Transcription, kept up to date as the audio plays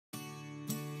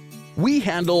We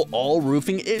handle all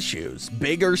roofing issues,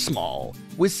 big or small,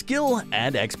 with skill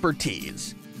and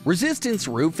expertise. Resistance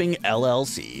Roofing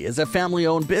LLC is a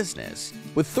family-owned business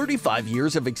with 35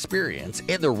 years of experience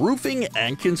in the roofing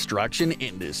and construction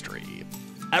industry.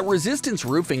 At Resistance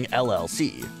Roofing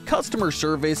LLC, customer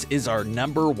service is our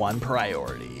 #1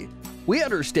 priority. We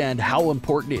understand how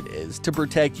important it is to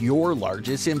protect your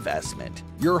largest investment,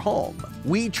 your home.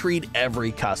 We treat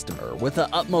every customer with the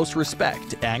utmost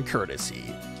respect and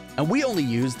courtesy, and we only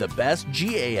use the best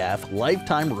GAF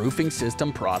lifetime roofing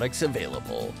system products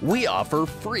available. We offer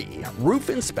free roof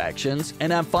inspections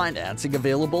and have financing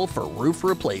available for roof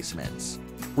replacements.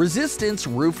 Resistance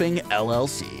Roofing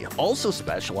LLC also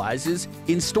specializes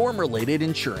in storm-related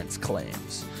insurance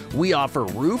claims. We offer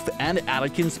roof and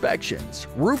attic inspections,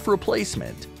 roof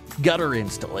replacement, gutter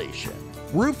installation,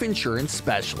 roof insurance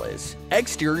specialists,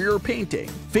 exterior painting,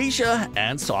 fascia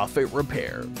and soffit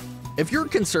repair. If you're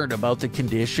concerned about the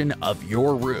condition of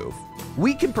your roof,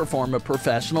 we can perform a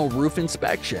professional roof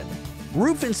inspection.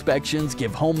 Roof inspections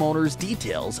give homeowners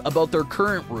details about their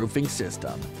current roofing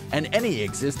system and any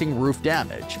existing roof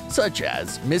damage, such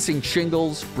as missing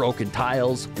shingles, broken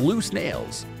tiles, loose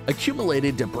nails,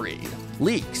 accumulated debris,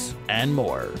 leaks, and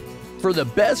more. For the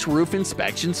best roof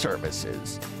inspection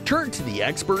services, turn to the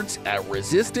experts at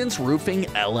Resistance Roofing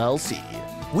LLC.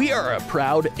 We are a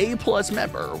proud A+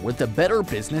 member with the Better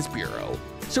Business Bureau,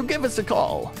 so give us a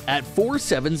call at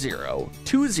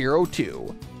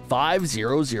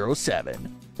 470-202-5007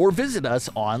 or visit us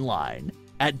online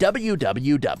at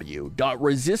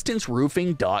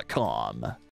www.resistanceroofing.com.